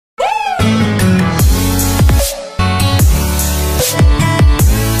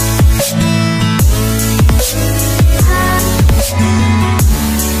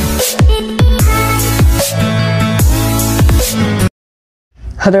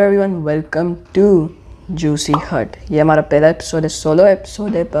Hello everyone, welcome to juicy हट। ये हमारा पहला एपिसोड है, सोलो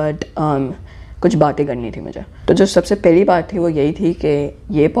एपिसोड है, बट कुछ बातें करनी थी मुझे। तो जो सबसे पहली बात थी वो यही थी कि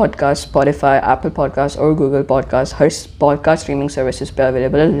ये पॉडकास्ट स्पॉटिफाई, एप्पल पॉडकास्ट और गूगल पॉडकास्ट, हर पॉडकास्ट स्ट्रीमिंग सर्विसेज पे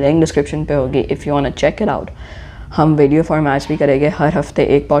अवेलेबल है। लिंक डिस्क्रिप्शन पे होगी if you want to check it out. हम वीडियो फॉर्मेट्स भी करेंगे, हर हफ्ते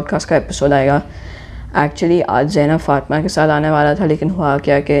एक पॉडकास्ट का एपिसोड आएगा। एक्चुअली आज ज़ैनब फातिमा के साथ आने वाला था, लेकिन हुआ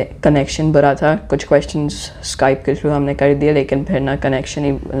क्या कि कनेक्शन बुरा था। कुछ क्वेश्चंस स्काइप के थ्रू हमने कर दिए, लेकिन फिर ना कनेक्शन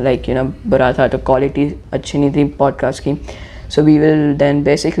ही बुरा था, तो क्वालिटी अच्छी नहीं थी पॉडकास्ट की। So we will then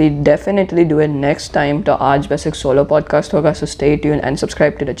basically definitely do it next time. तो आज बस एक सोलो पॉडकास्ट होगा, so stay tuned and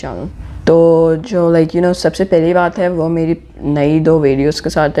subscribe to the channel. तो जो सबसे पहली बात है वो मेरी नई 2 वीडियोज़ के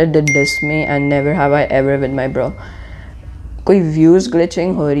साथ है, did this me and never have I ever with my bro. कोई व्यूज़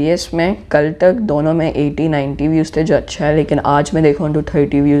ग्लिचिंग हो रही है इसमें। कल तक दोनों में 80-90 व्यूज़ थे, जो अच्छा है, लेकिन आज मैं देखूँ तो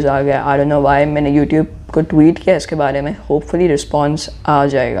 30 व्यूज़ आ गया। I don't know why. मैंने यूट्यूब को ट्वीट किया इसके बारे में, होपफुली रिस्पॉन्स आ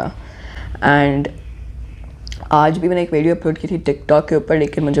जाएगा। एंड आज भी मैंने एक वीडियो अपलोड की थी टिकटॉक के ऊपर,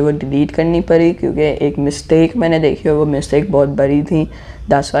 लेकिन मुझे वो डिलीट करनी पड़ी क्योंकि एक मिस्टेक मैंने देखी और वो मिस्टेक बहुत बड़ी थी।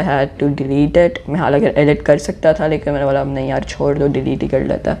 That's why I had to delete it. मैं हालांकि एडिट कर सकता था, लेकिन मैंने बोला अब नहीं यार, छोड़ दो, डिलीट ही कर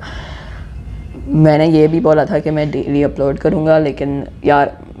लेता। मैंने ये भी बोला था कि मैं डेली अपलोड करूँगा, लेकिन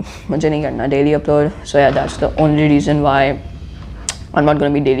यार मुझे नहीं करना डेली अपलोड। सो यार that's the only reason why I am not gonna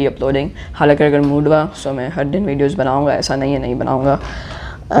be daily uploading. हालांकि अगर मूड हुआ सो मैं हर दिन वीडियोस बनाऊँगा, ऐसा नहीं है नहीं बनाऊँगा।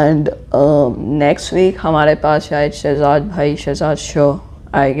 एंड नेक्स्ट वीक हमारे पास शायद शहजाद शो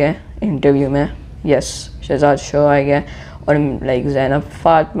आएगा इंटरव्यू में। यस, शहजाद शो आएगा और लाइक ज़ैनब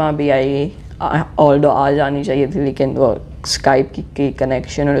फातिमा भी आएगी। ऑल्दो आज आनी चाहिए थी, लेकिन वो स्काइप की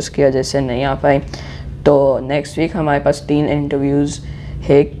कनेक्शन और उसकी वजह से नहीं आ पाई। तो नेक्स्ट वीक हमारे पास 3 इंटरव्यूज़,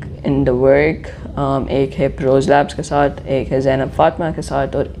 एक इन द वर्क, एक है प्रोज लैब्स के साथ, एक है ज़ैनब फातिमा के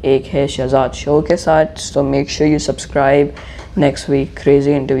साथ और एक है शहजाद शो के साथ। सो make sure you subscribe. Next week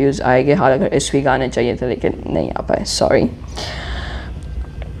crazy interviews आएंगे। हालांकि इस वीक आने चाहिए थे, लेकिन नहीं आ पाए, sorry.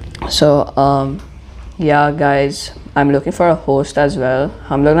 So yeah guys, I am looking for a host as well.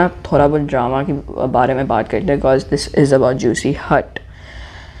 हम लोग ना थोड़ा बहुत ड्रामा के बारे में बात करते हैं, because this is about juicy हट।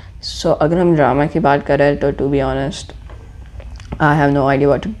 सो अगर हम ड्रामा की बात करें तो to be honest I have no idea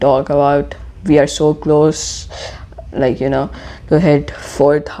what to talk about. We are so close to hit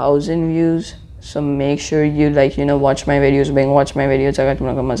 4000 views. So make sure you watch my videos अगर तुम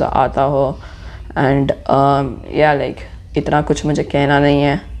लोग को मज़ा आता हो। एंड इतना कुछ मुझे कहना नहीं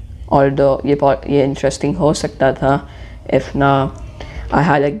है, ऑल्दो ये इंटरेस्टिंग हो सकता था इफ़ ना I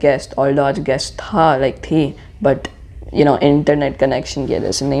had a guest. Although आज गेस्ट थी, बट इंटरनेट कनेक्शन की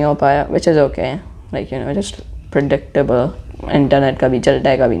वजह से नहीं हो पाया, which is okay. Just predictable. Internet कभी चलता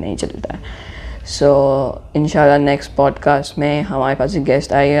है, कभी नहीं चलता है। सो इंशाल्लाह नेक्स्ट पॉडकास्ट में हमारे पास एक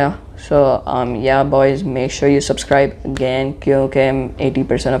गेस्ट आएगा। So yeah boys, make sure you subscribe again, क्योंकि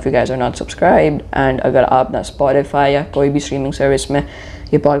 80% of you guys are not subscribed. And अगर आप ना स्पॉटिफाई या कोई भी स्ट्रीमिंग सर्विस में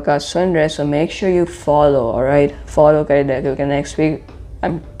ये पॉडकास्ट सुन रहे, so make sure you follow, alright, follow कर दे, क्योंकि next week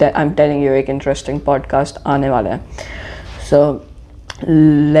I am telling you एक इंटरेस्टिंग पॉडकास्ट आने वाला है। So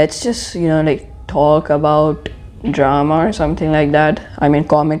let's just talk about drama or something like that. I mean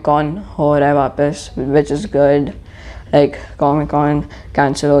Comic-Con हो रहा है वापस, which is good. Like Comic-Con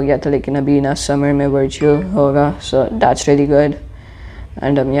cancel हो गया था, लेकिन अभी ना समर में virtual होगा, so that's really good.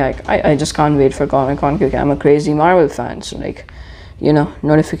 And I just can't wait for Comic-Con क्योंकि I'm a crazy Marvel fan, so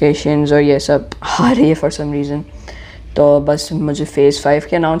notifications और ये सब आ रही है for some reason। तो बस मुझे फेज़ 5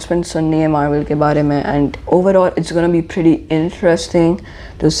 की अनाउंसमेंट सुननी है मार्वल के बारे में। And overall it's gonna be pretty interesting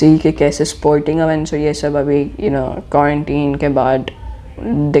to see कि कैसे स्पोर्टिंग इवेंट्स और ये सब अभी क्वारंटीन के बाद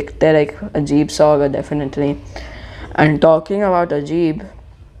दिखते लाइक अजीब सा होगा डेफिनेटली। एंड टॉकिंग अबाउट अजीब,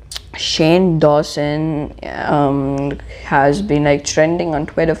 Shane Dawson has been trending on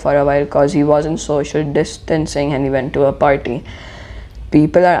Twitter for a while because he wasn't social distancing and he went to a party.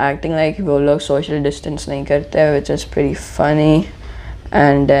 People are acting like वो लोग social distance नहीं करते, which is pretty funny.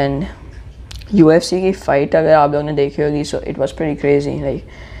 And then UFC की fight अगर आप लोगों ने देखी होगी, so it was pretty crazy.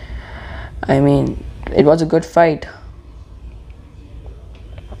 It was a good fight.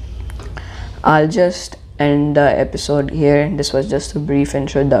 I'll just end the episode here. This was just a brief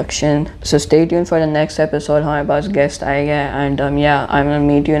introduction. So stay tuned for the next episode. हमारे पास guest आएगा, and I'm gonna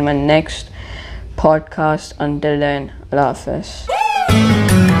meet you in my next podcast. Until then, Allah Hafiz.